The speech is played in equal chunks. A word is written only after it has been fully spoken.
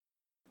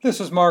This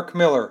is Mark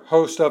Miller,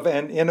 host of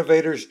An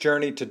Innovator's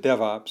Journey to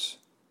DevOps.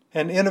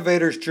 An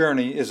Innovator's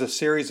Journey is a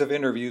series of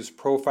interviews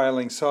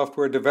profiling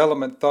software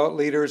development thought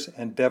leaders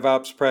and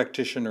DevOps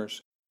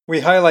practitioners. We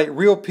highlight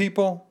real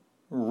people,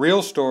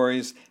 real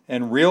stories,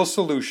 and real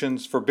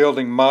solutions for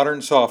building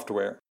modern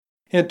software.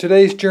 In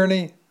today's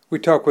journey, we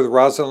talk with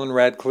Rosalind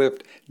Radcliffe,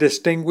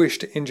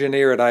 Distinguished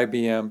Engineer at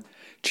IBM,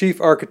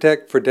 Chief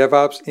Architect for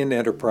DevOps in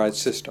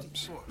Enterprise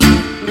Systems.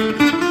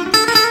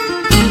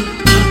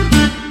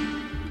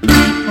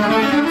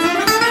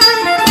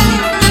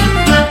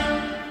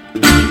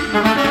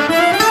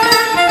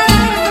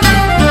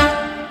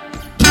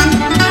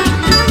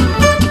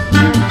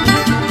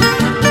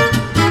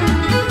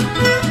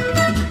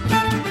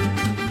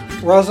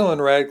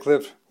 Rosalind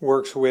Radcliffe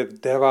works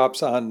with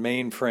DevOps on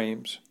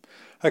mainframes.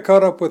 I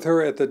caught up with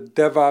her at the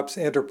DevOps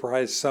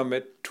Enterprise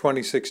Summit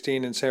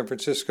 2016 in San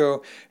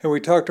Francisco, and we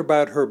talked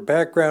about her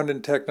background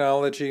in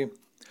technology,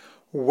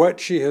 what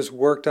she has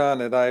worked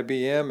on at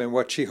IBM, and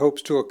what she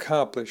hopes to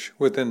accomplish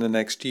within the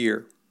next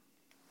year.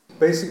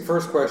 Basic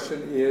first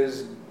question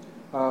is,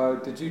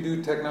 did you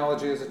do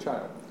technology as a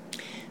child?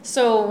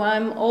 So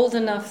I'm old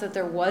enough that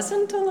there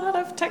wasn't a lot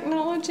of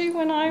technology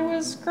when I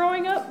was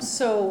growing up.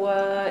 So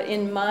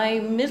in my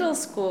middle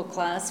school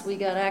class, we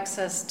got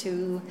access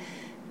to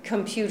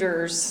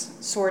computers,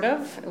 sort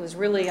of. It was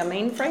really a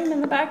mainframe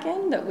in the back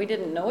end that we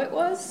didn't know it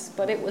was,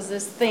 but it was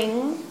this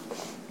thing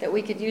that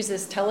we could use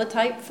this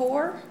teletype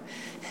for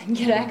and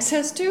get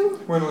access to.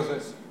 When was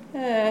this?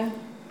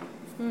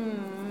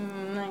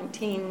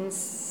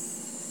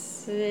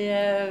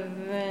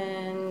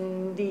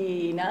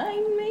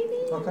 1979, maybe?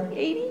 Okay.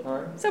 80? All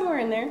right. Somewhere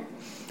in there.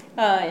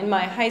 In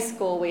my high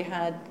school, we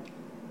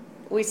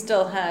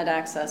still had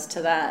access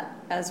to that,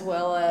 as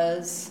well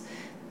as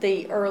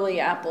the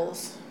early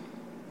Apples.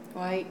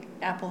 Right?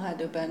 Apple had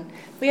to have been.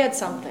 We had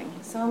some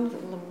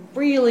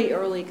really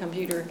early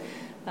computer,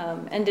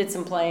 and did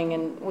some playing,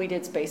 and we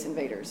did Space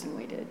Invaders, and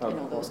we did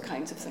those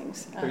kinds of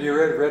things. Have you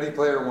read Ready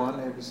Player One?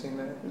 Have you seen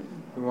that?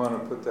 We want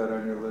to put that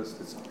on your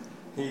list.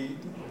 He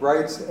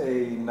writes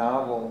a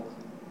novel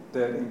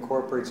that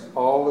incorporates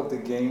all of the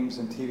games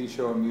and TV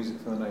show and music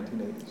from the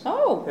 1980s.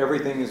 Oh.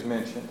 Everything is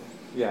mentioned.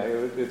 Yeah,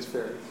 it's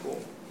very cool.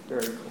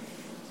 Very cool.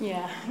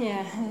 Yeah.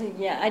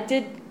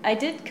 I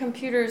did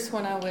computers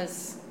when I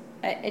was.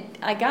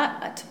 I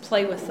got to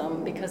play with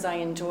them because I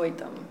enjoyed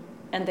them,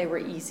 and they were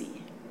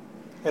easy.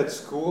 At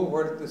school,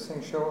 where did this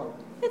thing show up?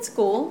 At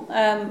school,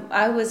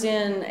 I was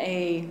in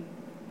a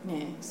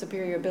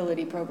superior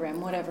ability program,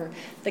 whatever.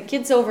 The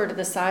kids over to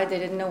the side, they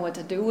didn't know what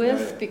to do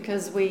with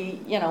because we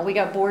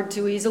got bored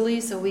too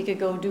easily, so we could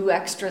go do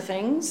extra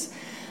things.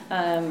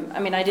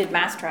 I did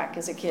math track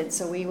as a kid,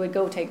 so we would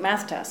go take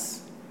math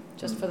tests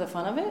just for the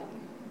fun of it.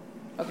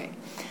 Okay.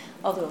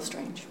 A little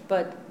strange,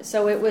 but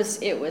so it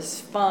was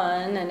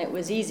fun and it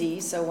was easy.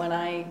 So when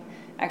I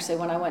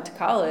went to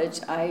college,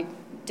 I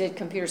did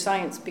computer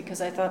science because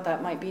I thought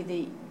that might be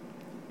the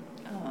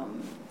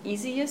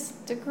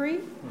easiest degree,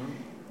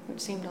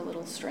 which seemed a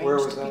little strange Where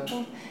was to that?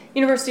 people.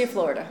 University of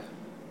Florida.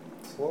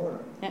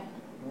 Florida. Yeah,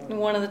 Wow.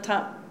 one of the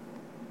top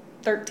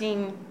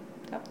 13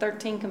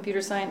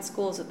 computer science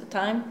schools at the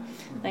time.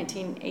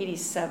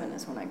 1987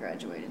 is when I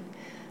graduated.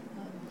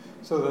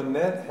 So the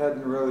net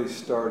hadn't really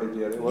started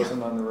yet. It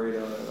wasn't on the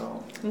radar at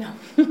all. No.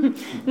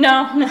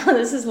 No,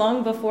 this is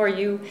long before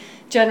you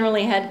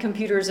generally had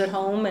computers at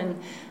home, and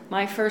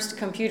my first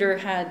computer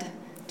had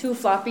 2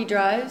 floppy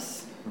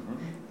drives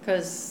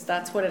because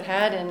that's what it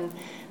had, and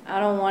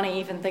I don't want to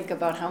even think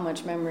about how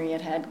much memory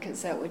it had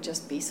because that would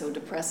just be so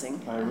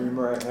depressing. I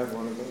remember I had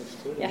one of those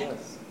too, Yeah.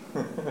 yes.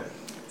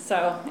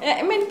 So,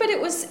 but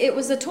it was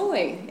a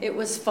toy. It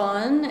was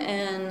fun,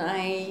 and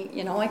I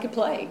could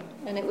play,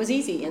 and it was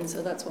easy, and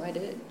so that's what I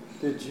did.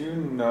 Did you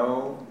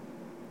know,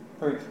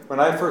 when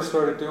I first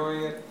started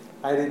doing it,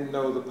 I didn't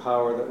know the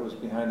power that was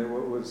behind it,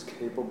 what it was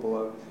capable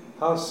of.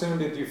 How soon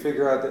did you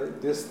figure out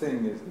that this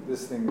thing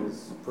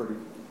is pretty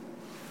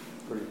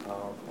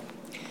powerful?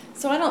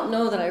 So I don't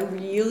know that I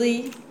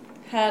really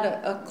had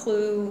a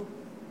clue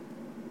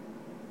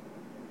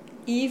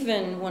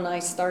even when I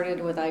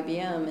started with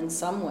IBM in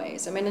some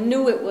ways. I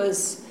knew it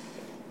was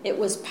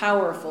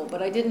powerful,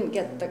 but I didn't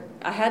get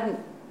I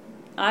hadn't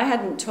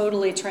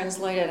totally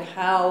translated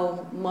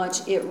how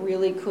much it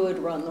really could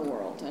run the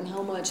world and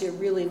how much it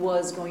really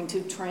was going to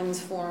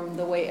transform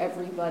the way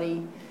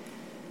everybody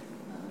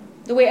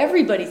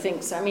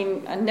thinks. I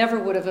never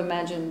would have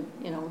imagined,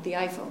 the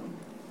iPhone.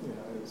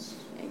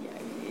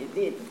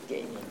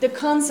 The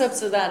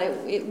concepts of that,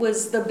 it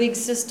was the big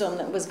system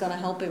that was going to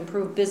help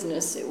improve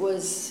business. It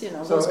was, So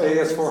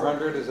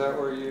AS400, is that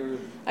where you...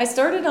 I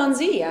started on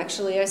Z,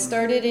 actually. I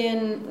started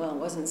it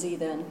wasn't Z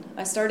then.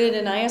 I started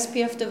in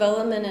ISPF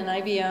development in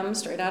IBM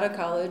straight out of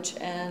college,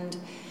 and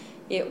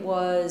it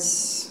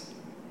was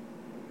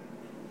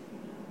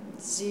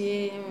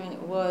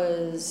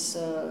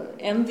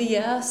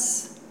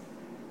MVS,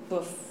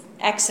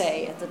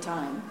 XA at the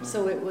time.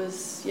 So it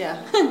was,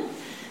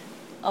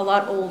 a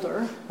lot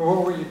older.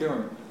 What were you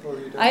doing?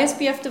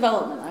 ISPF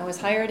development. I was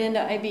hired into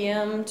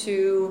IBM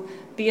to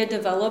be a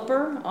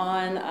developer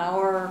on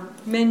our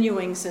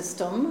menuing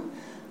system,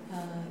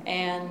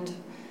 and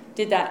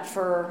did that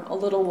for a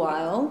little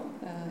while.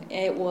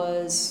 It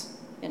was,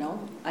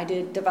 I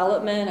did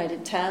development, I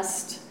did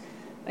test.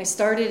 We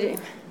started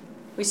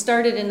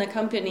in the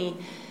company,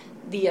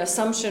 the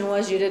assumption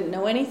was you didn't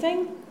know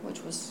anything,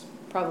 which was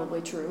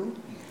probably true.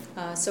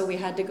 So we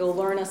had to go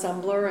learn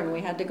assembler, and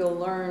we had to go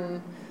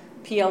learn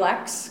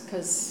PLX,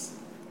 because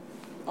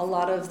a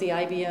lot of the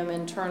IBM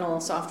internal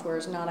software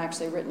is not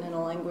actually written in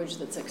a language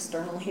that's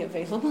externally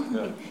available.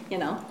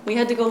 Yeah. We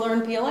had to go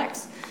learn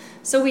PLX.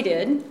 So we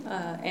did,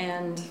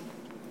 and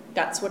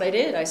that's what I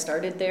did. I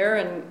started there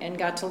and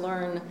got to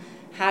learn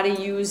how to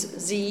use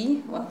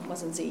Z, well, it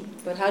wasn't Z,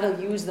 but how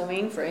to use the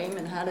mainframe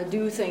and how to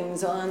do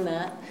things on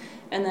that.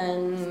 And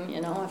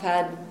then, I've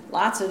had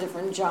lots of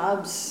different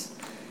jobs.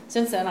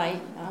 Since then, I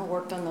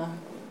worked on the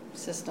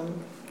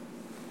system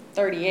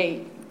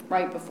 38,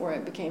 right before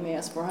it became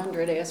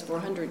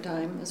AS400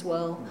 time as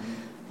well.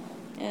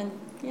 And,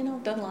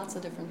 done lots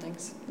of different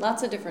things,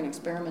 lots of different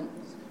experiments.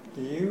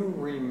 Do you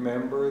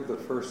remember the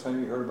first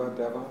time you heard about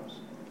DevOps?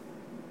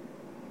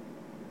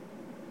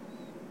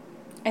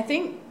 I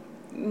think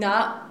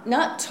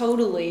not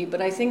totally,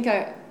 but I think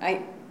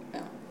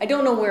I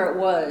don't know where it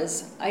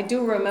was. I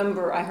do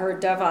remember I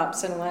heard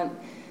DevOps and went,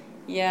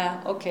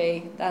 yeah,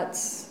 okay,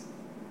 that's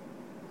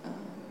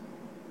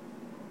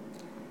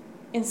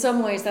in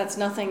some ways that's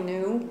nothing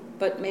new,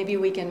 but maybe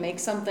we can make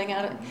something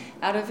out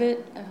of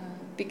it,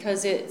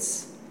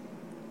 because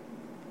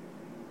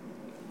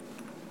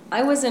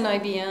I was in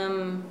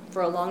IBM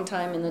for a long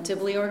time in the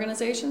Tivoli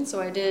organization,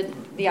 so I did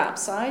the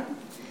ops side,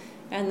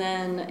 and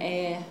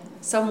then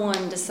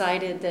someone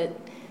decided that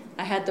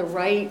I had the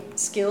right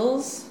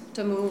skills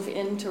to move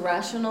into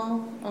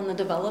Rational on the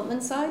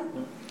development side.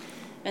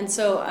 And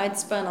so I'd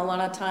spent a lot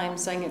of time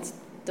saying it's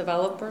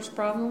developers'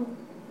 problem,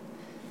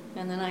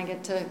 and then I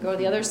get to go to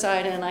the other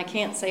side and I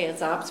can't say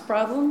it's ops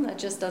problem. That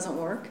just doesn't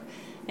work.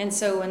 And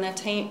so when the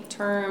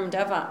term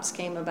DevOps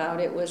came about,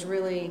 it was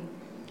really,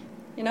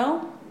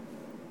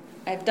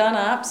 I've done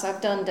ops,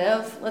 I've done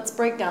dev, let's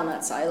break down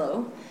that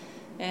silo.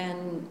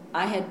 And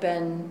I had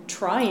been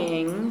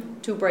trying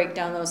to break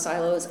down those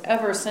silos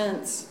ever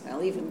since,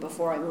 well, even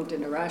before I moved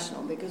into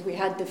Rational, because we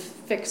had to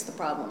fix the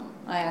problem.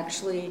 I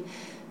actually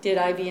did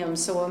IBM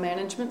SOA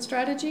management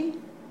strategy.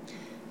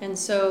 And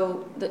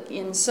so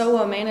in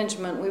SOA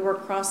management, we were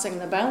crossing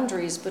the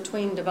boundaries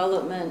between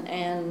development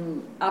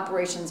and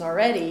operations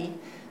already,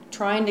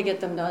 trying to get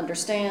them to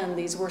understand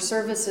these were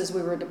services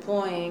we were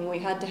deploying. We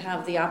had to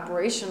have the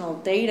operational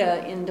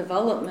data in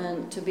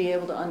development to be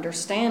able to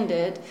understand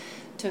it,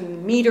 to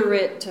meter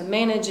it, to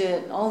manage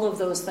it, all of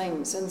those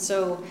things. And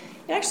so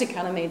it actually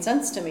kind of made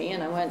sense to me,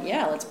 and I went,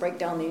 yeah, let's break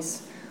down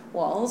these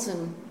walls.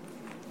 And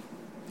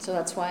so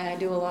that's why I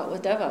do a lot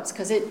with DevOps,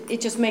 because it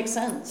just makes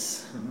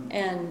sense.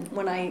 And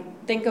when I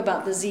think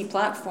about the Z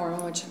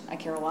platform, which I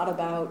care a lot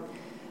about,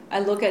 I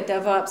look at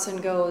DevOps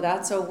and go,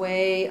 that's a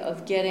way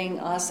of getting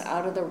us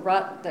out of the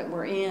rut that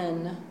we're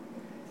in.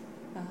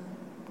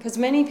 Because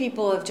many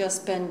people have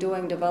just been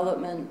doing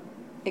development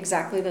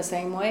exactly the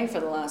same way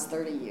for the last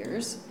 30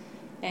 years.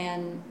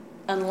 And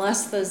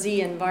unless the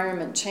Z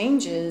environment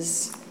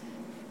changes,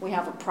 we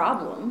have a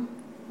problem,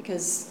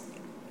 because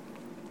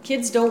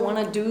kids don't want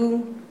to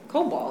do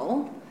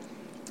COBOL.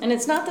 And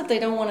it's not that they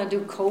don't want to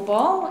do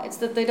COBOL, it's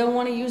that they don't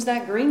want to use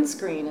that green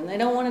screen, and they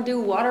don't want to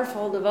do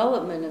waterfall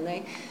development, and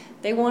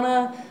they want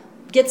to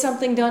get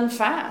something done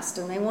fast,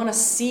 and they want to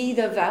see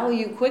the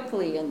value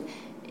quickly. And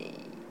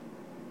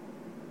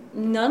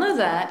none of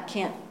that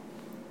can't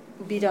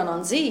be done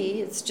on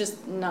Z. It's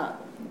just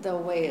not the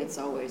way it's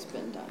always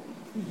been done.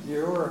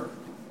 You're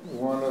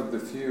one of the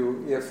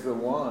few, if the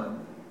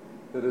one,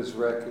 that is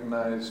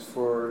recognized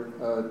for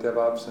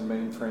DevOps and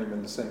mainframe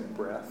in the same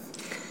breath.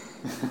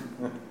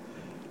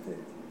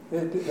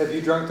 Have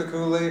you drunk the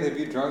Kool-Aid? Have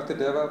you drunk the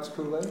DevOps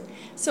Kool-Aid?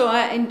 So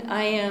I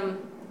am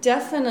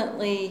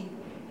definitely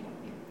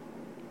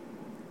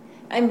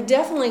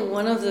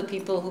one of the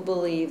people who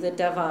believe that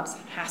DevOps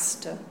has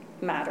to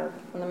matter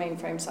on the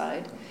mainframe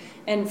side.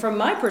 And from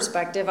my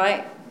perspective,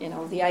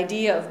 the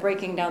idea of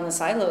breaking down the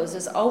silos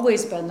has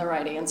always been the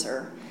right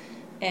answer.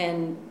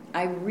 And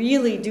I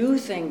really do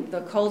think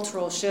the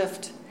cultural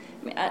shift,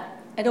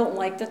 I don't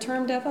like the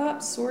term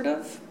DevOps, sort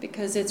of,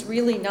 because it's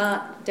really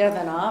not Dev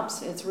and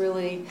Ops. It's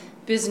really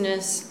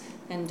business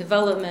and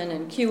development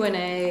and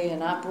Q&A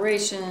and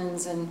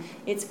operations, and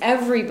it's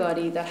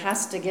everybody that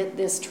has to get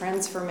this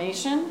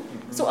transformation.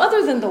 So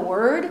other than the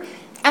word,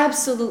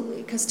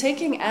 absolutely, because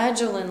taking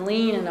Agile and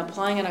Lean and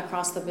applying it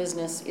across the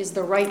business is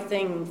the right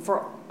thing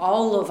for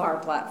all of our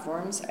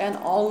platforms and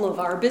all of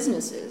our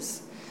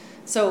businesses.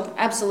 So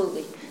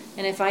absolutely.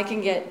 And if I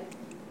can get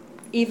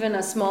even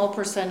a small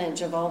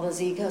percentage of all the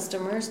Z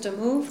customers to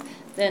move,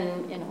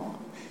 then,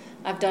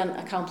 I've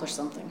accomplished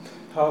something.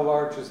 How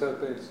large is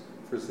that base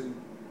for Z?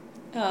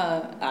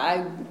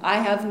 I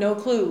have no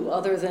clue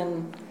other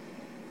than,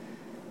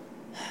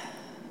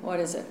 what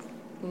is it?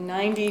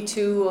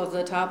 92 of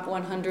the top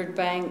 100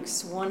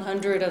 banks,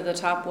 100 of the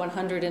top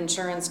 100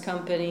 insurance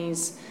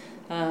companies.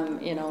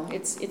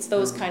 It's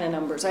those kind of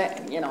numbers.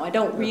 I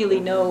don't really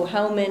know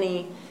how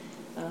many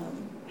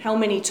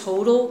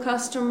total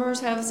customers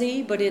have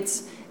Z, but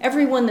it's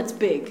everyone that's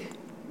big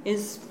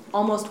is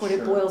almost what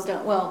it boils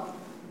down. Well,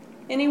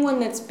 anyone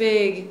that's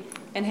big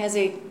and has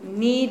a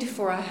need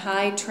for a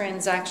high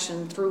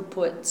transaction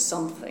throughput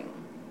something.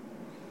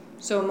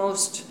 So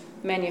most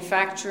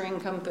manufacturing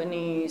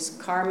companies,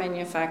 car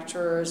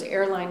manufacturers,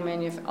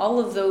 airline all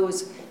of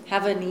those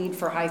have a need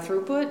for high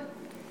throughput,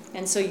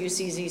 and so you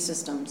see Z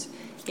systems.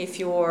 If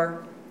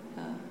you're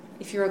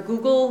a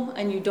Google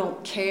and you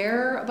don't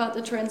care about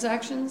the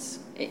transactions,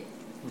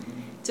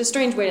 it's a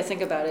strange way to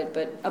think about it,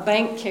 but a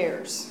bank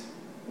cares.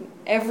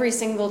 Every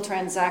single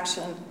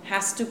transaction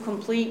has to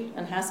complete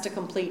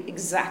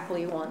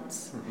exactly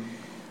once.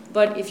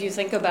 But if you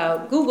think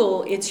about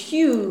Google, it's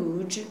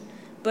huge,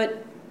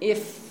 but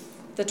if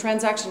the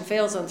transaction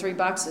fails on 3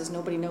 boxes,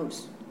 nobody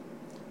knows.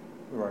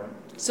 Right.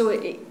 So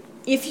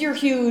if you're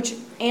huge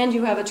and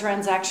you have a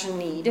transaction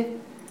need,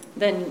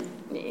 then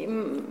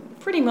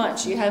pretty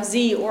much you have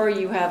Z or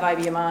you have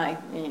IBMI.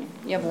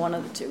 You have one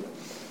of the two.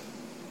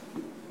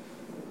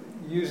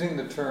 Using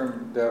the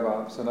term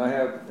DevOps, and I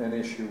have an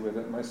issue with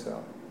it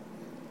myself,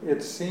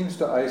 it seems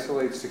to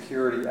isolate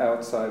security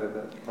outside of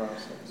that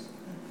process.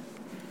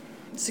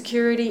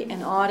 Security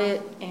and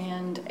audit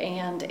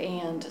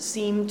and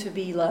seem to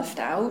be left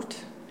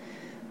out,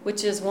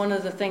 which is one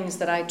of the things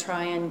that I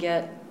try and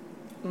get,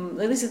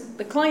 at least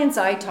the clients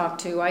I talk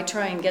to, I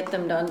try and get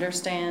them to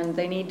understand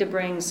they need to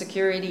bring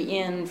security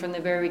in from the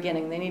very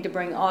beginning. They need to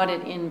bring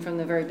audit in from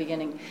the very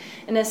beginning.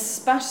 And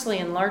especially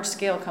in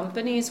large-scale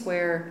companies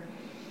where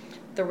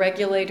the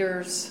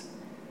regulators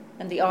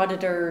and the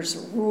auditors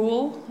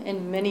rule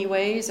in many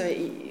ways.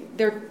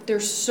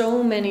 There's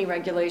so many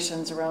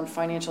regulations around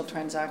financial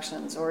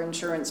transactions or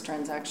insurance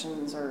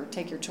transactions or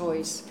take your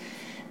choice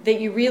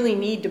that you really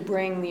need to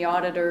bring the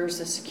auditors,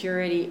 the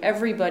security,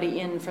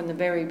 everybody in from the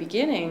very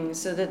beginning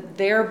so that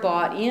they're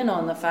bought in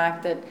on the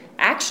fact that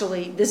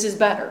actually this is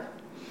better.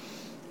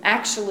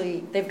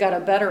 Actually, they've got a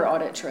better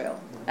audit trail.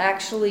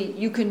 Actually,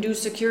 you can do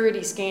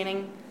security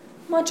scanning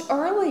much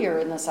earlier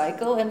in the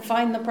cycle and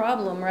find the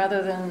problem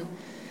rather than,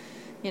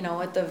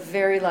 at the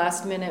very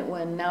last minute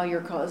when now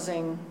you're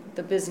causing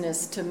the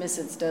business to miss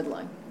its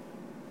deadline.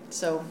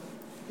 So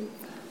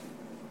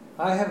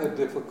I have a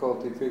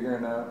difficulty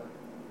figuring out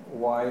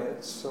why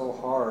it's so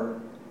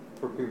hard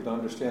for people to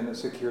understand that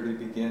security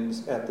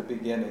begins at the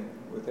beginning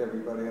with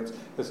everybody else.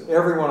 Because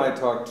everyone I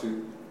talk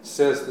to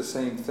says the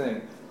same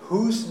thing.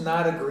 Who's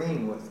not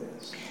agreeing with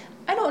this?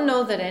 I don't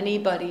know that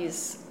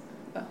anybody's,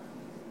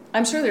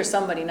 I'm sure there's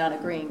somebody not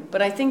agreeing,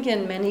 but I think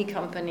in many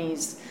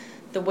companies,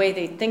 the way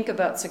they think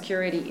about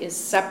security is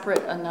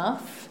separate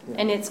enough,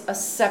 and it's a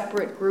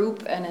separate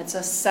group, and it's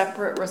a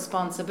separate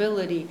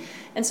responsibility,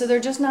 and so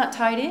they're just not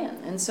tied in.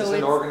 And so it's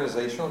an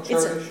organizational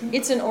chart issue?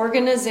 It's an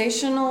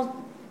organizational,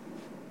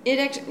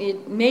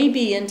 it may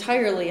be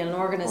entirely an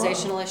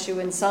organizational issue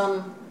in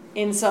some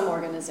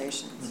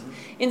organizations. Mm-hmm.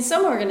 In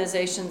some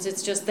organizations,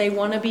 it's just they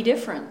want to be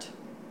different.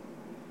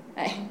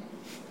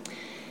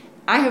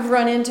 I have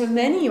run into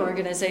many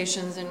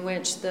organizations in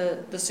which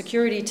the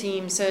security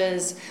team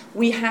says,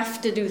 we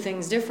have to do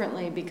things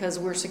differently because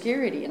we're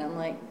security. And I'm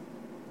like,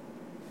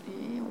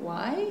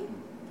 why?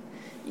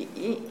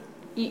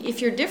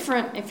 If you're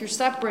different, if you're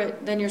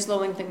separate, then you're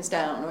slowing things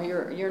down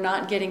or you're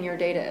not getting your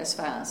data as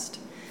fast.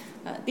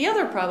 The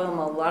other problem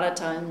a lot of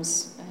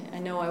times, I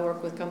know I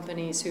work with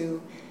companies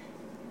who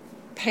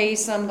pay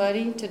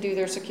somebody to do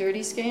their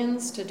security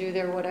scans, to do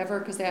their whatever,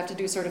 because they have to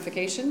do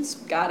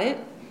certifications. Got it.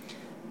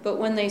 But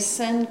when they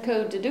send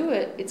code to do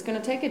it, it's going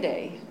to take a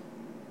day.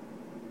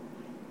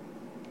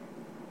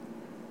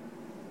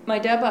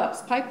 My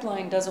DevOps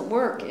pipeline doesn't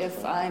work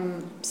if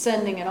I'm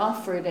sending it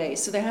off for a day.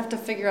 So they have to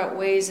figure out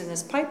ways in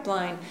this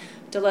pipeline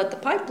to let the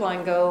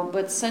pipeline go,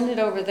 but send it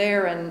over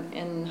there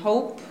and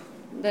hope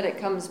that it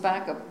comes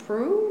back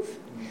approved.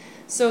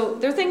 So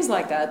there are things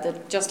like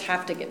that just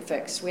have to get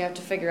fixed. We have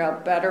to figure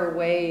out better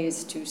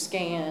ways to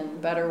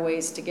scan, better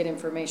ways to get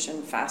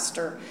information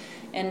faster,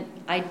 and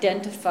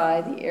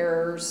identify the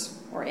errors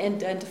or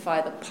identify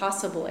the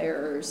possible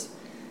errors.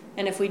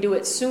 And if we do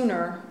it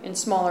sooner in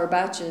smaller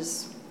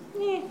batches,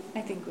 I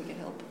think we could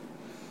help.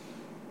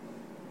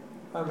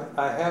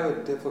 I have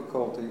a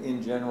difficulty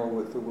in general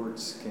with the word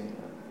scan.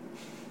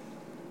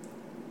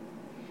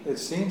 It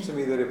seems to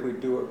me that if we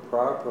do it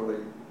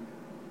properly,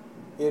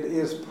 it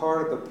is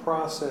part of the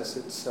process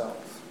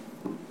itself.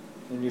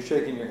 And you're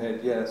shaking your head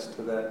yes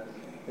to that.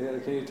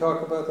 Can you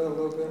talk about that a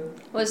little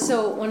bit? Well,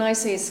 so when I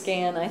say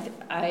scan,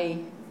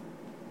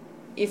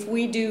 if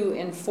we do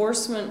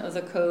enforcement of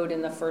the code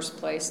in the first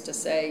place to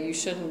say you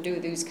shouldn't do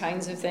these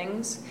kinds of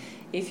things,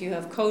 if you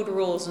have code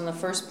rules in the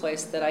first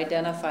place that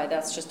identify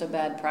that's just a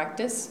bad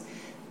practice,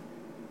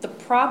 the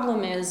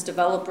problem is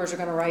developers are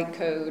going to write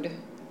code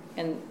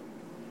and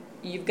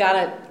you've got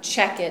to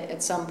check it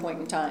at some point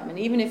in time. And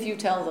even if you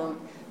tell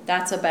them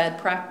that's a bad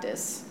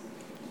practice,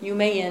 you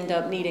may end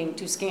up needing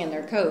to scan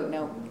their code.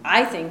 Now,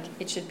 I think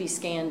it should be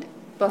scanned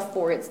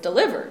before it's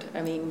delivered.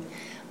 I mean,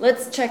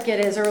 let's check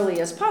it as early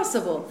as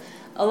possible.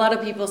 A lot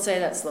of people say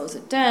that slows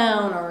it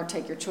down, or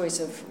take your choice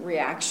of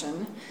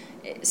reaction.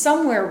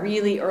 Somewhere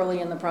really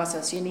early in the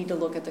process, you need to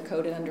look at the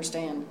code and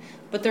understand.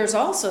 But there's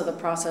also the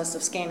process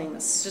of scanning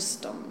the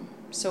system.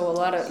 So a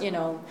lot of, you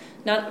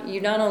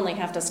not only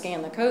have to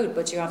scan the code,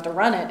 but you have to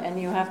run it,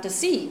 and you have to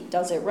see,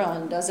 does it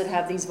run? Does it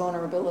have these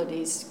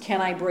vulnerabilities?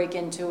 Can I break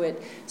into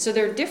it? So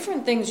there are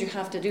different things you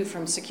have to do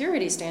from a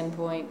security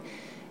standpoint.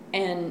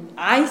 And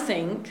I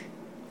think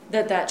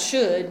that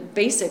should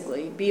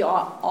basically be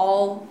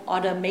all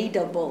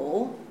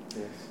automatable.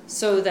 Yes.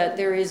 So that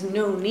there is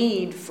no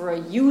need for a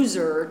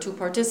user to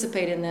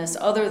participate in this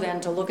other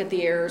than to look at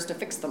the errors to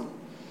fix them.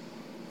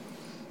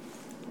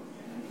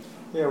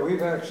 Yeah,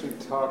 we've actually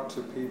talked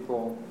to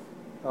people,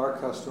 our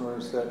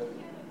customers, that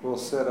will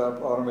set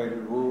up automated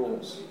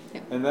rules.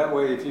 Yeah. And that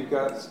way, if you've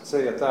got,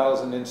 say,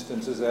 1,000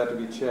 instances that have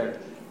to be checked,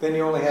 then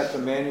you only have to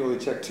manually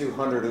check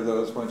 200 of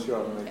those once you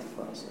automate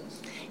the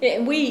process. Yeah,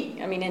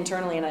 and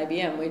internally in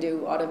IBM, we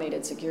do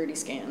automated security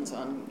scans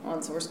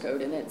on source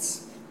code, and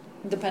it's,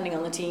 depending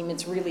on the team,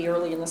 it's really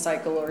early in the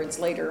cycle or it's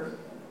later.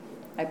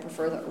 I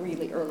prefer that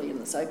really early in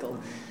the cycle.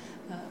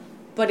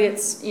 But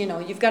it's,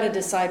 you've got to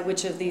decide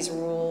which of these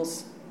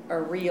rules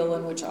are real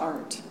and which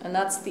aren't. And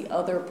that's the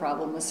other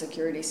problem with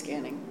security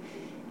scanning.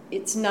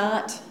 It's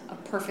not a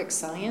perfect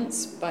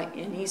science by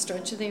any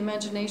stretch of the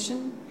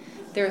imagination.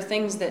 There are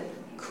things that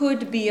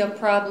could be a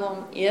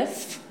problem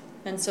if,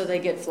 and so they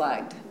get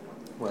flagged.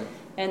 Right.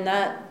 And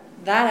that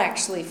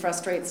actually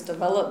frustrates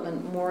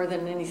development more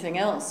than anything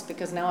else,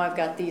 because now I've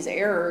got these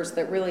errors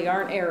that really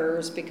aren't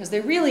errors, because they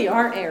really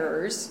aren't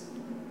errors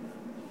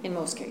in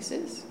most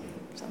cases.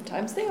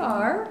 Sometimes they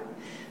are,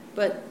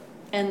 but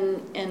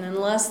and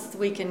unless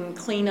we can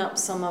clean up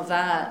some of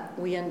that,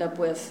 we end up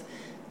with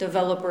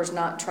developers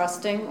not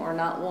trusting or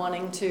not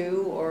wanting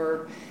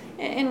to,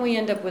 and we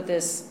end up with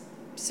this,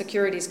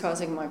 security's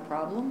causing my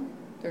problem,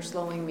 they're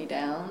slowing me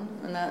down,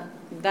 and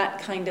that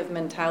kind of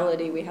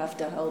mentality we have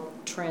to help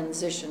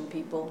transition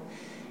people.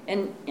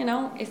 And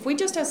if we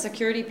just have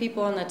security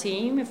people on the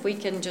team, if we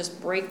can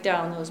just break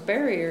down those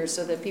barriers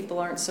so that people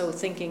aren't so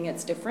thinking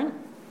it's different,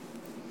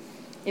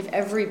 if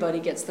everybody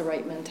gets the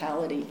right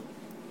mentality,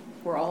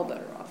 we're all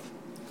better off.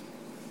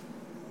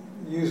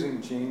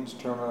 Using Gene's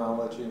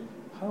terminology,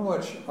 how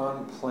much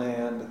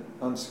unplanned,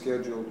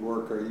 unscheduled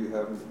work are you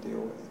having to deal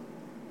with?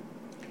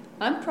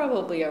 I'm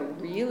probably a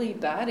really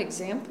bad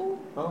example,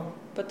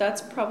 but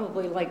that's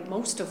probably like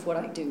most of what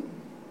I do.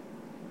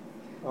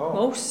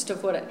 Most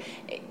of what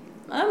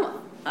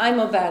I'm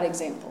a bad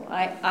example.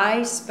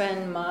 I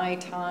spend my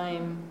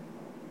time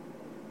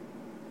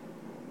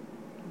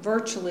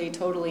virtually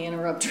totally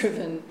interrupt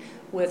driven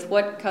with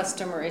what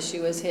customer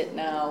issue has hit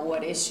now,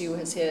 what issue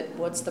has hit,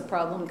 what's the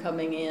problem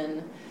coming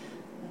in,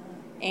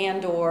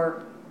 I'm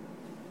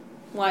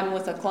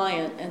with a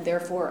client, and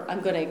therefore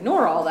I'm going to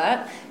ignore all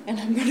that, and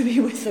I'm going to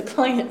be with the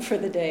client for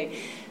the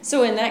day.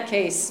 So in that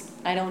case,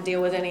 I don't deal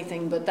with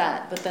anything but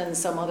that, but then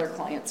some other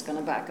client's going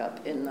to back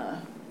up in the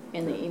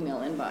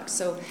email inbox.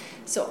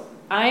 So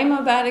I'm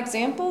a bad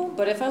example,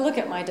 but if I look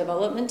at my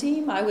development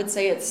team, I would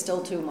say it's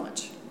still too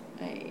much.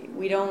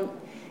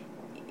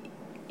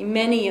 In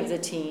many of the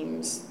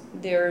teams,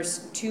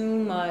 there's too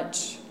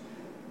much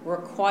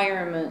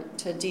requirement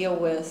to deal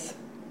with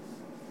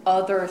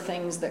other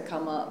things that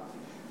come up,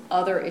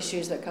 other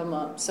issues that come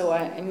up. So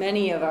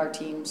many of our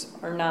teams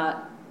are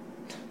not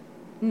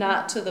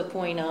to the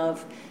point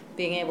of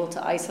being able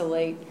to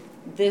isolate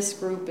this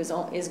group is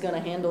going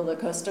to handle the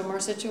customer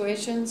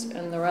situations,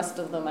 and the rest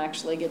of them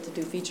actually get to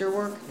do feature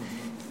work.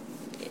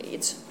 Mm-hmm.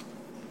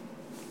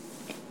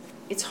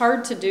 It's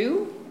hard to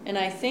do, and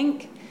I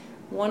think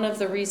one of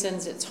the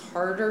reasons it's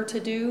harder to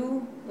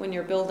do when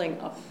you're building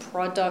a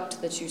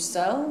product that you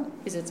sell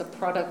is it's a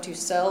product you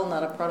sell,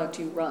 not a product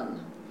you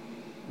run.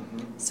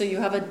 Mm-hmm. So you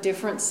have a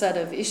different set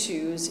of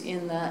issues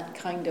in that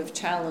kind of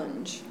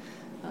challenge.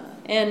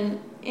 And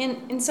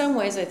in some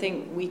ways, I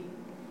think we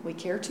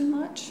care too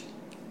much.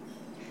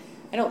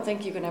 I don't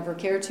think you can ever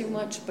care too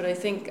much, but I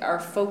think our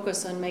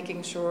focus on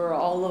making sure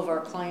all of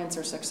our clients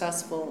are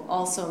successful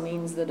also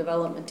means the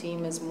development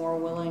team is more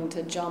willing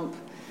to jump.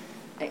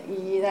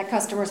 That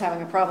customer's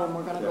having a problem,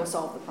 we're going to go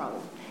solve the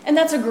problem. And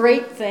that's a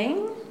great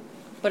thing,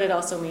 but it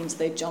also means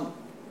they jump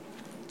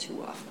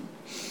too often.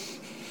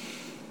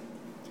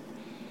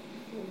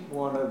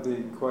 One of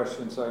the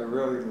questions I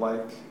really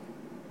like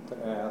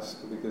to ask,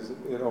 because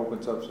it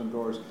opens up some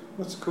doors,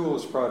 what's the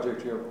coolest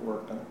project you ever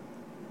worked on?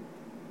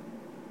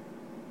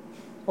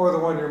 Or the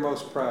one you're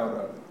most proud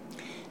of?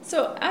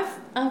 So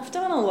I've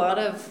done a lot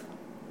of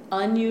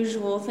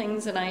unusual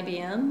things at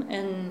IBM,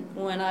 and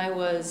when I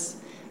was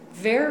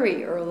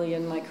very early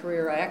in my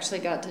career, I actually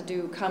got to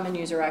do Common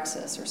User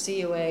Access, or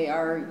CUA,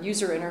 our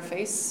user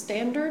interface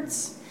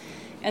standards.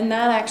 And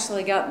that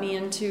actually got me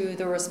into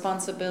the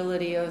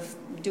responsibility of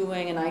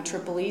doing an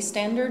IEEE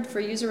standard for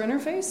user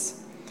interface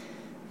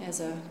as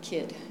a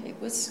kid. It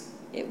was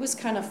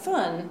kind of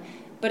fun,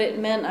 but it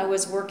meant I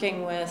was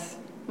working with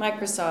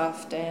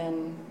Microsoft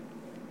and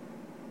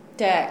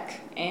DEC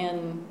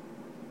and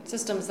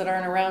systems that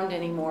aren't around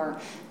anymore,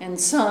 and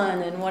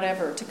Sun and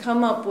whatever, to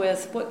come up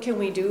with what can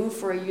we do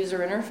for a user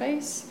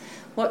interface?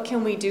 What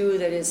can we do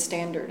that is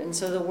standard? And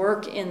so the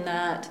work in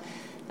that,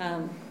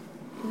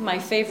 my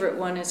favorite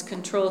one is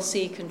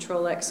Control-C,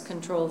 Control-X,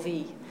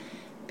 Control-V,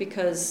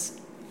 because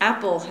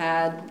Apple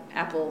had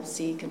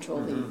Apple-C,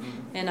 Control-V,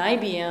 and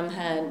IBM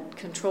had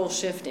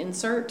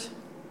Control-Shift-Insert.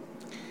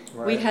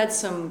 Right. We had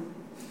some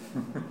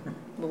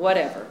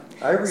whatever.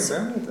 I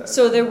remember that.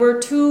 So there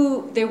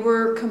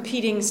were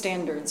competing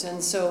standards,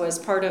 and so as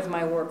part of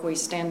my work, we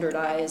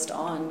standardized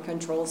on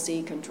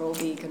Control-C,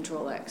 Control-V,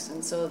 Control-X.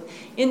 And so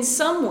in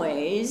some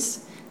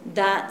ways,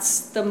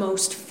 that's the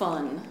most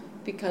fun,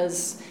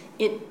 because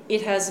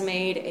it has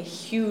made a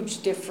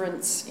huge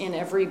difference in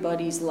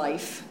everybody's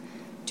life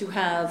to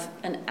have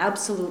an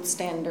absolute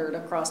standard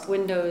across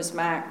Windows,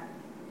 Mac,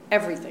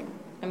 everything.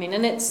 I mean,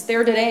 and it's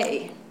there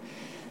today.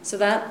 So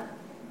that,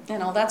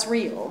 that's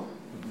real.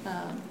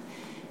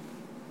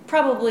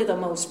 Probably the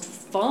most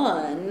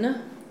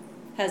fun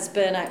has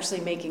been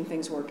actually making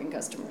things work in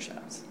customer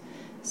shops.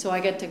 So I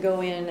get to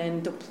go in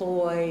and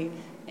deploy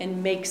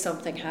and make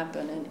something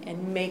happen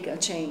and make a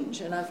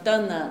change. And I've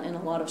done that in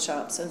a lot of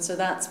shops. And so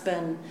that's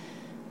been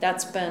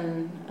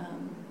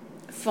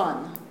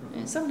fun.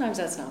 And sometimes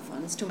that's not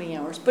fun. It's too many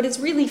hours. But it's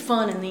really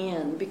fun in the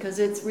end because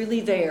it's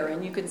really there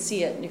and you can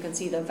see it and you can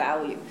see the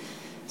value.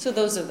 So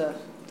those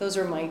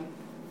are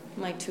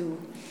my two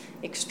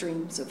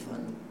extremes of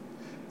fun.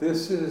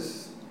 This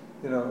is,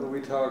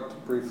 we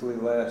talked briefly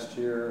last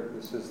year.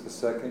 This is the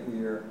second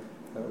year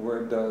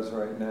where it does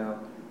right now.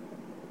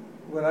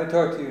 When I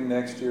talk to you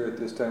next year at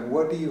this time,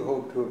 what do you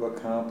hope to have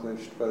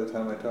accomplished by the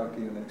time I talk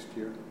to you next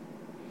year?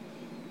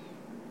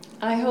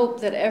 I hope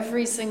that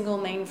every single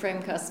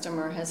mainframe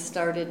customer has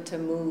started to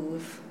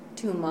move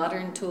to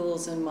modern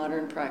tools and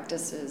modern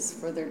practices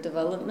for their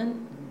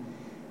development,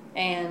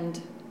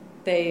 and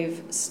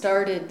they've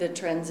started the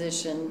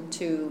transition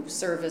to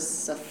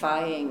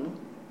servicifying,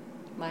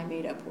 my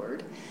made-up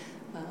word,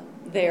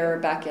 their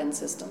back-end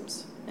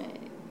systems.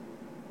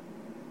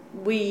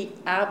 We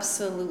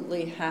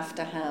absolutely have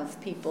to have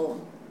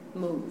people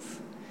move.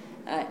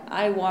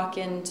 I walk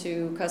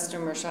into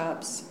customer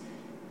shops.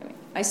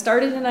 I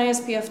started in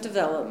ISPF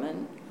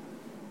development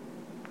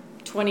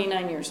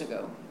 29 years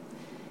ago,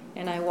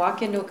 and I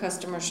walk into a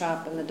customer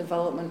shop and the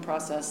development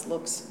process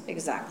looks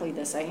exactly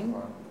the same.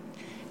 Wow.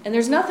 And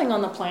there's nothing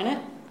on the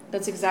planet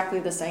that's exactly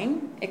the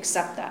same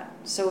except that.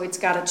 So it's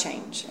got to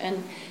change.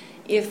 And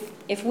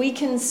if we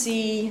can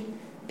see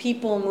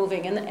people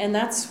moving, and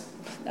that's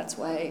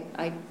why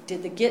I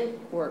did the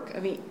Git work. I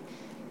mean,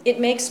 it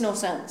makes no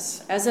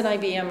sense. As an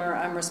IBMer,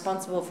 I'm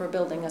responsible for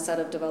building a set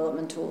of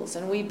development tools,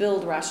 and we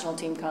build Rational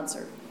Team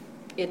Concert.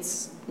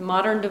 It's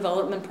modern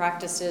development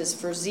practices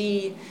for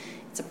Z.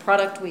 It's a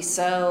product we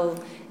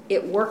sell.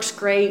 It works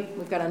great.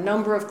 We've got a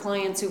number of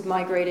clients who've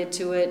migrated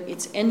to it.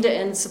 It's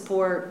end-to-end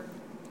support.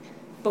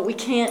 But we've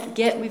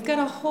got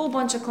a whole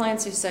bunch of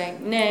clients who say,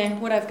 nah,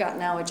 what I've got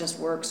now, it just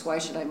works. Why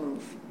should I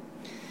move?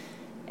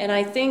 And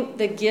I think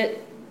the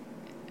Git,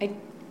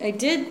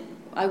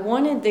 I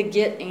wanted the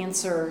Git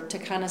answer to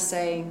kind of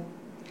say,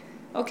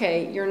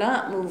 okay, you're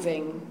not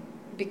moving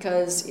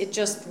because it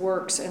just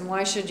works, and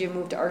why should you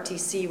move to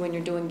RTC when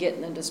you're doing Git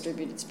in a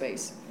distributed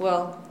space?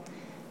 Well,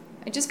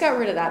 I just got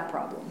rid of that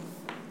problem.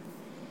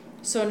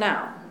 So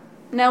now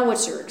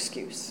what's your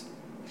excuse?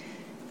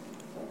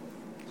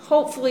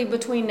 Hopefully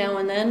between now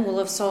and then we'll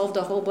have solved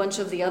a whole bunch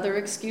of the other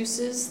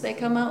excuses they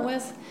come out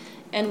with,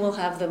 and we'll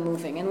have them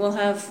moving. And we'll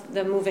have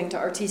them moving to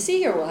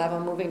RTC, or we'll have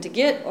them moving to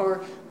Git,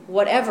 or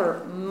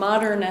whatever,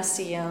 modern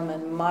SCM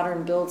and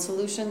modern build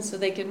solutions, so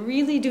they can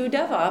really do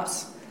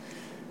DevOps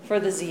for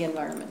the Z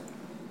environment.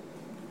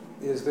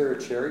 Is there a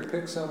cherry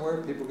pick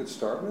somewhere people could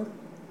start with?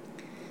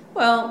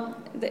 Well,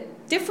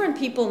 different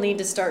people need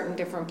to start in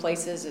different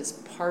places is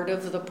part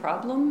of the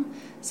problem.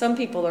 Some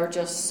people are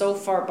just so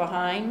far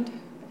behind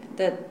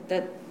that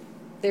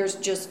there's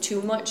just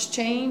too much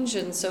change,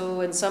 and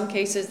so in some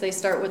cases they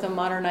start with a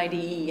modern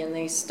IDE and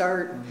they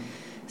start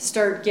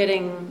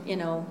getting,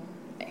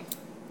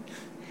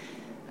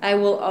 I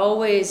will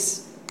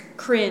always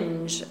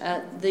cringe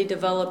at the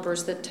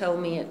developers that tell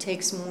me it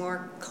takes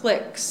more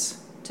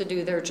clicks to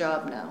do their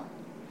job now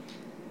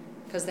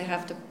because they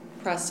have to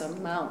press a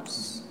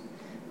mouse.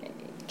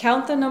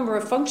 Count the number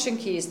of function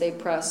keys they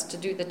press to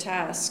do the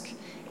task.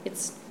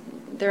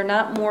 They're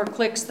not more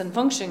clicks than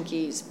function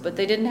keys, but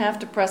they didn't have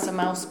to press a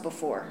mouse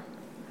before.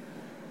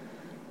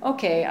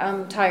 Okay,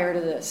 I'm tired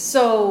of this.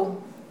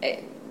 So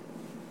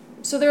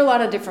there are a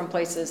lot of different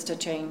places to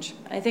change.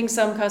 I think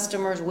some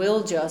customers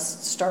will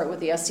just start with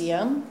the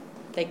SCM.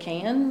 They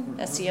can,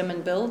 SCM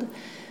and build.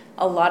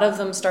 A lot of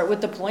them start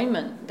with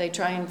deployment. They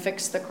try and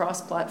fix the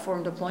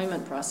cross-platform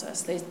deployment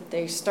process.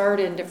 They start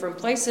in different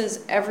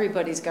places.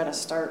 Everybody's got to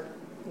start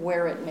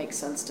where it makes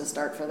sense to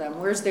start for them.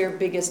 Where's their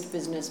biggest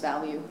business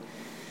value?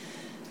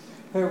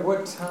 At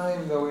what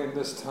time, though, in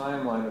this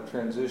timeline of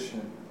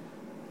transition,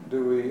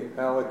 do we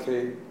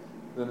allocate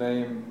the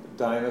name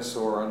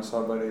dinosaur on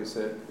somebody and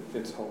said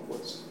it's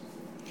hopeless?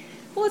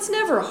 Well, it's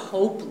never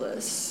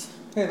hopeless.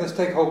 Hey, let's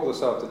take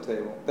hopeless off the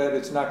table. That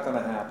it's not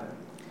going to happen.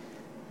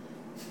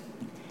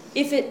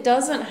 If it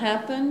doesn't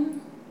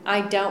happen,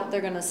 I doubt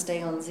they're going to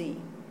stay on Z.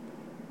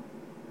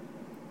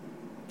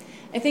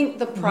 I think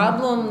the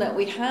problem that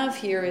we have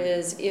here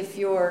is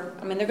they're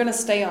going to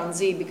stay on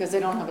Z because they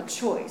don't have a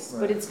choice,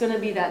 right. But it's going to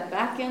be that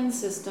back-end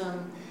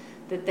system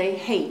that they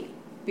hate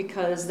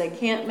because they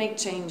can't make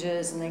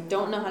changes and they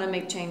don't know how to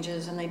make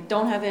changes and they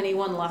don't have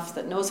anyone left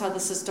that knows how the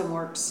system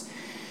works.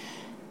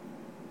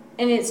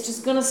 And it's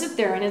just going to sit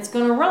there and it's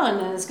going to run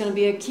and it's going to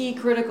be a key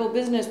critical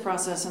business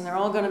process and they're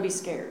all going to be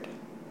scared.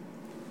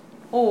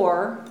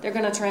 Or they're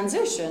going to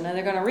transition and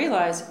they're going to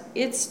realize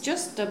it's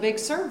just a big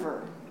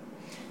server.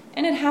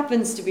 And it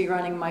happens to be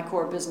running my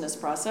core business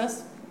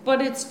process,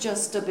 but it's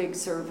just a big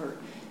server.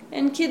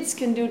 And kids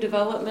can do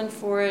development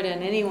for it,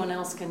 and anyone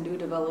else can do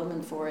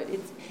development for it.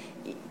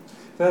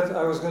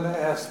 I was going to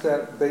ask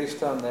that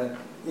based on that.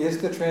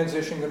 Is the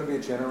transition going to be a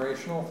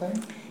generational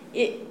thing?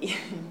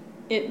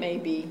 It may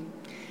be.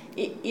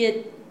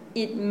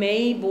 It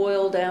may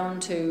boil down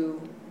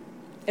to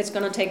it's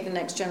going to take the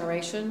next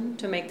generation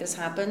to make this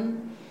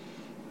happen.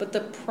 But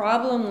the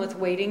problem with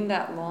waiting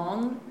that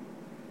long,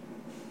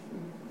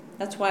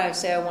 that's why I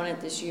say I want it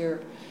this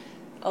year.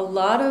 A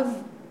lot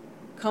of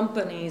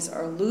companies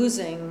are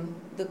losing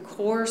the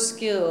core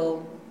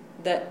skill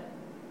that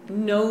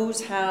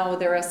knows how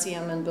their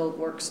SEM and build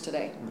works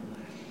today.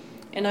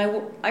 And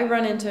I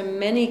run into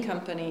many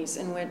companies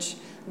in which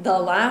the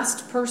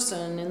last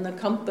person in the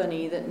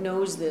company that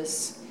knows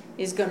this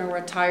is going to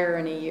retire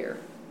in a year.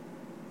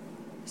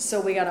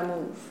 So we got to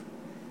move.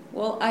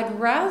 Well, I'd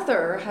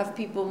rather have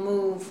people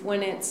move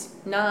when it's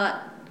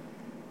not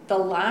the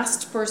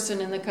last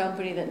person in the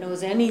company that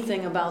knows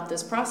anything about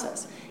this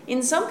process.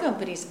 In some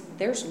companies,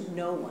 there's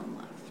no one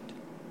left.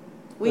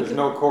 There's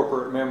no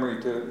corporate memory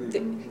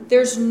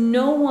There's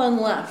no one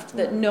left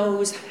that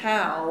knows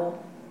how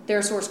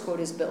their source code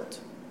is built.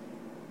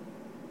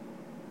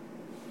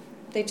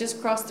 They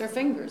just cross their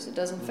fingers. It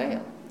doesn't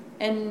fail.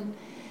 And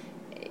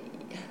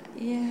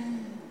yeah,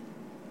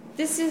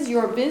 this is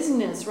your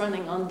business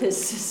running on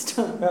this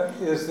system.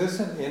 Is this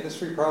an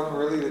industry problem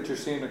really that you're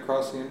seeing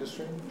across the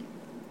industry?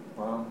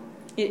 Wow.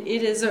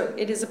 It is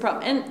a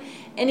problem.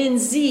 And in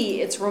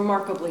Z, it's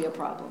remarkably a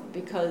problem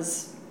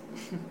because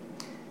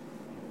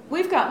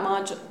we've got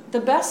module.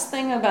 The best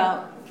thing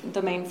about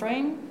the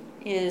mainframe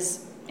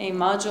is a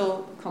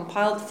module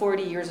compiled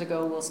 40 years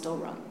ago will still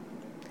run.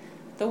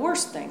 The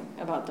worst thing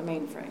about the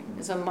mainframe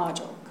is a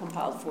module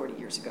compiled 40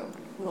 years ago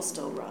will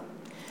still run.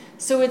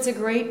 So it's a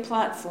great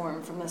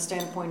platform from the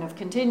standpoint of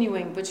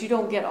continuing, but you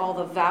don't get all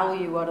the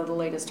value out of the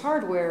latest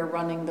hardware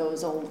running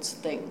those old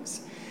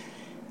things.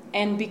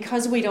 And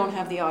because we don't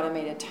have the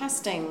automated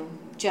testing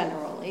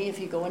generally, if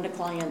you go into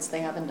clients,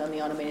 they haven't done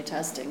the automated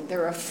testing,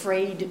 they're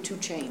afraid to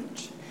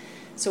change.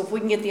 So if we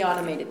can get the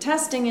automated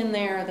testing in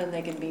there, then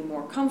they can be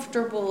more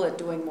comfortable at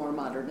doing more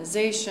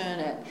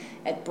modernization,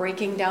 at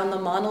breaking down the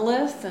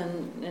monolith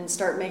and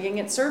start making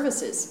it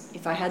services.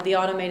 If I had the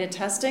automated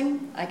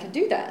testing, I could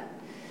do that.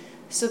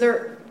 So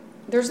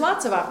there's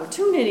lots of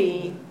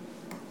opportunity,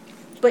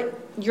 but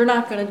you're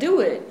not going to do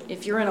it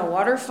if you're in a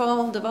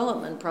waterfall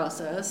development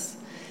process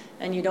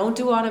and you don't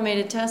do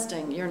automated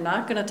testing. You're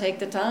not going to take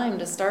the time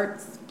to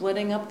start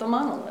splitting up the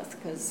monolith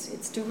because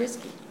it's too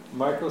risky.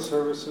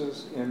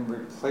 Microservices in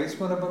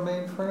replacement of a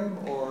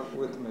mainframe or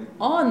with the mainframe?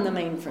 On the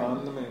mainframe.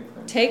 On the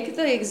mainframe. Take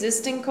the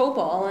existing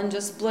COBOL and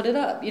just split it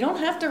up. You don't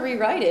have to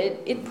rewrite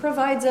it. It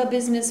provides a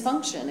business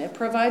function. It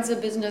provides a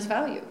business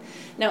value.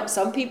 Now,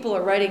 some people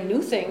are writing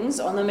new things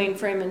on the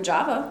mainframe in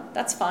Java.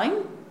 That's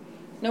fine.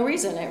 No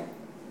reason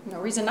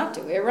not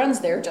to. It runs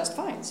there just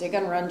fine. So you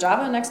can run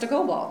Java next to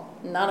COBOL.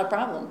 Not a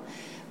problem.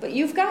 But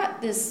you've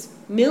got this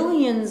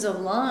millions of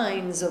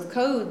lines of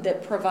code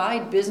that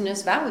provide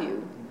business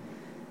value.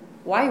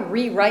 Why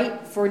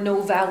rewrite for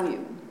no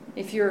value?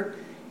 If you're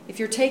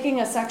taking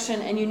a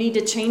section and you need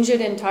to change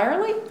it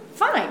entirely,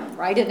 fine,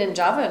 write it in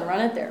Java and run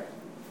it there.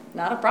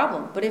 Not a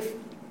problem. But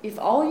if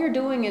all you're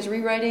doing is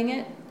rewriting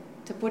it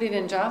to put it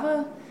in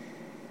Java,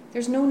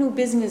 there's no new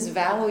business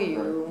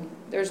value.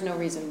 There's no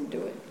reason to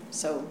do it.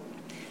 So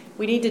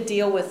we need to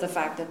deal with the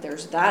fact that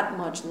there's that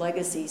much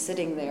legacy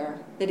sitting there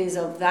that is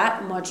of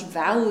that much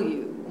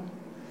value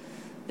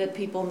that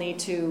people need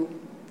to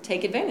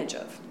take advantage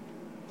of.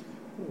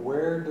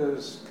 Where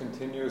does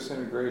continuous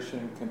integration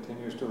and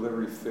continuous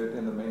delivery fit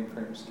in the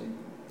mainframe scheme?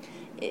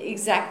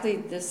 Exactly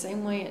the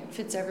same way it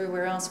fits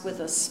everywhere else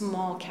with a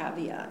small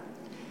caveat.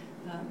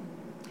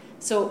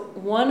 So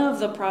one of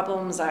the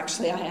problems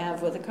actually I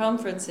have with the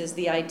conference is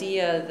the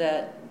idea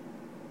that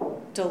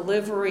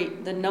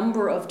the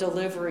number of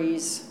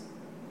deliveries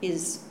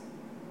is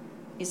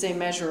a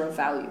measure of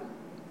value.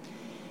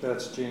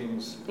 That's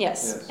Gene's.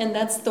 Yes, and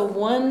that's the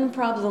one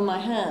problem I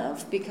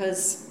have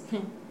because,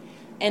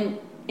 and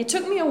it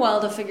took me a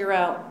while to figure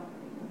out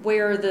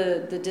where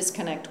the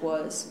disconnect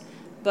was,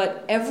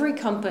 but every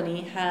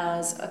company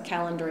has a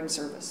calendaring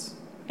service.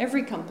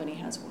 Every company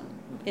has one.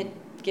 It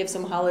gives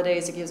them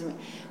holidays, it gives them...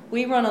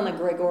 We run on the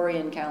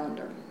Gregorian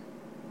calendar.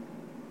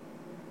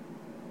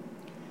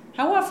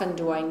 How often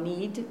do I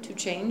need to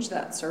change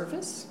that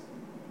service?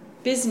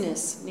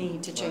 Business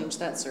need to change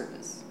that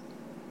service.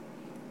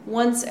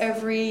 Once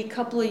every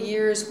couple of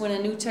years when a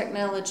new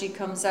technology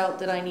comes out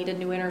that I need a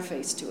new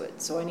interface to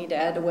it. So I need to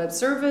add a web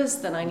service,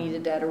 then I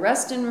needed to add a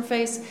REST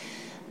interface.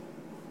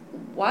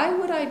 Why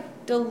would I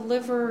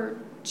deliver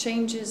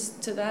changes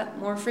to that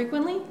more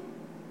frequently?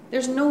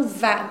 There's no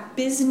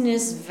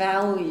business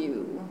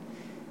value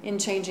in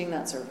changing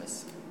that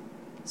service.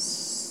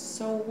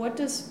 So what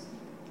does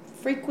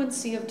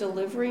frequency of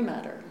delivery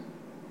matter?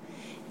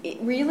 It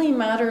really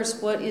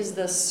matters what is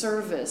the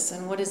service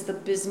and what is the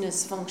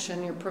business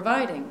function you're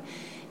providing.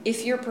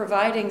 If you're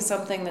providing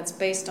something that's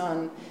based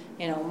on,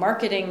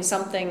 marketing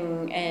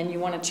something and you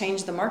want to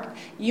change the market,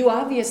 you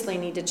obviously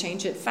need to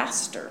change it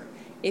faster.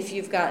 If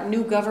you've got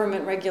new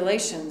government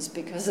regulations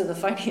because of the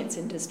finance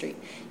industry,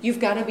 you've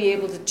got to be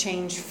able to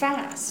change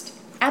fast.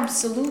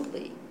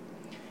 Absolutely.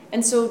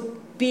 And so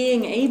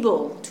being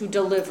able to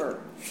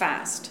deliver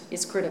fast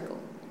is critical.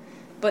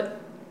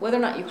 But whether or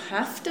not you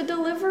have to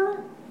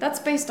deliver, that's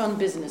based on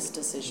business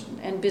decision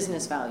and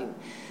business value.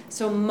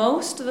 So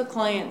most of the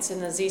clients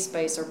in the Z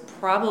space are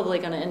probably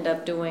going to end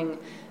up doing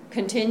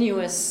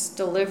continuous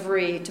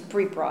delivery to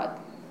pre-prod.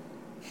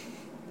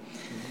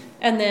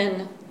 And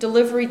then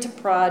delivery to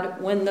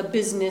prod when the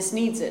business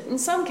needs it. In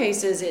some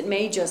cases, it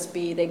may just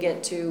be they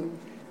get to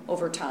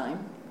over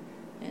time.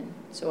 And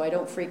so I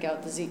don't freak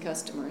out the Z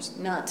customers.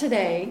 Not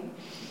today.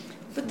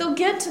 But they'll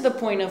get to the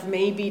point of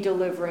maybe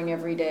delivering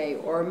every day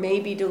or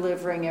maybe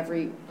delivering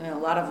a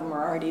lot of them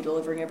are already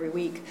delivering every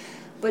week.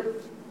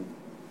 But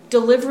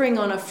delivering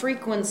on a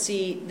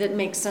frequency that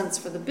makes sense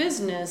for the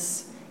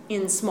business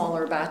in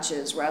smaller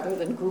batches rather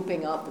than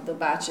grouping up the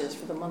batches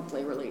for the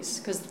monthly release.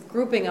 Because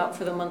grouping up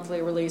for the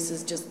monthly release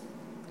is just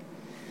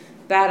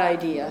bad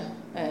idea.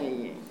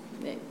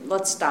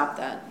 Let's stop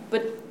that.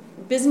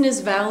 But business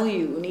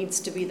value needs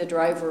to be the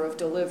driver of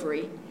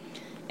delivery.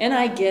 And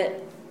I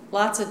get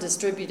lots of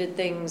distributed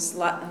things.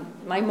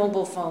 My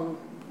mobile phone,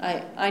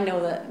 I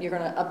know that you're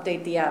going to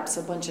update the apps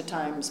a bunch of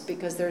times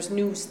because there's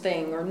new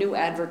thing or new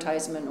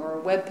advertisement or a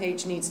web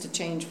page needs to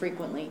change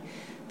frequently.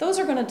 Those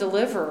are going to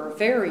deliver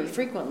very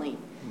frequently.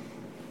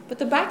 But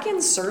the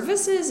back-end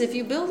services, if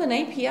you build an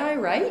API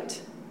right,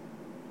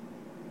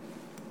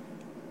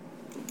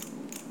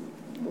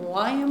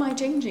 why am I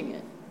changing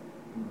it?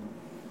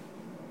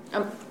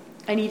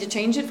 I need to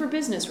change it for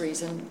business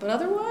reason, but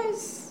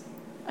otherwise,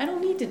 I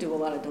don't need to do a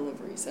lot of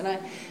deliveries. And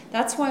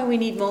that's why we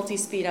need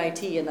multi-speed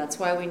IT, and that's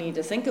why we need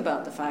to think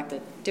about the fact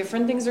that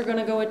different things are going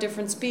to go at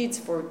different speeds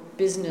for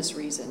business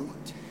reason.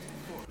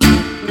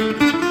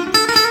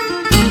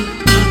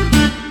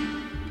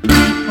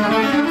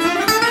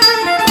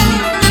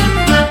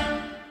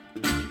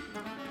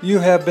 You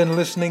have been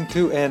listening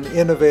to An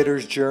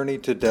Innovator's Journey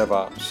to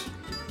DevOps.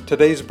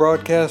 Today's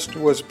broadcast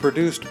was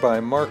produced by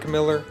Mark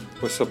Miller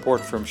with support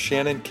from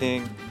Shannon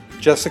King,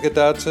 Jessica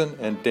Dodson,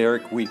 and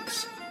Derek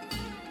Weeks.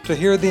 To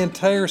hear the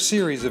entire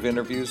series of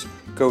interviews,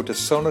 go to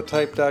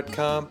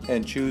Sonatype.com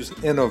and choose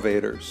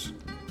Innovators.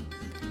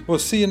 We'll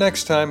see you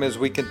next time as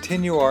we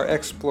continue our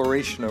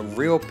exploration of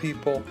real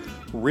people,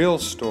 real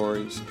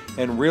stories,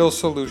 and real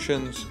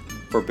solutions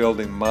for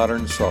building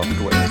modern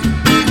software.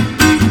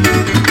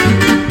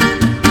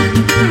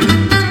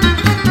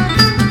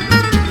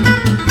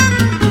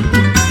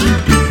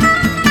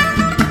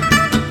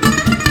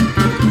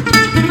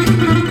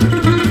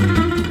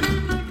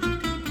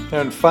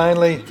 And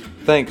finally,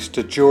 thanks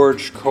to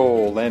George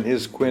Cole and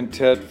his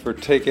quintet for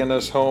taking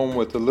us home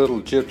with a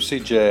little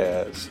gypsy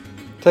jazz.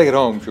 Take it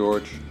home,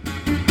 George.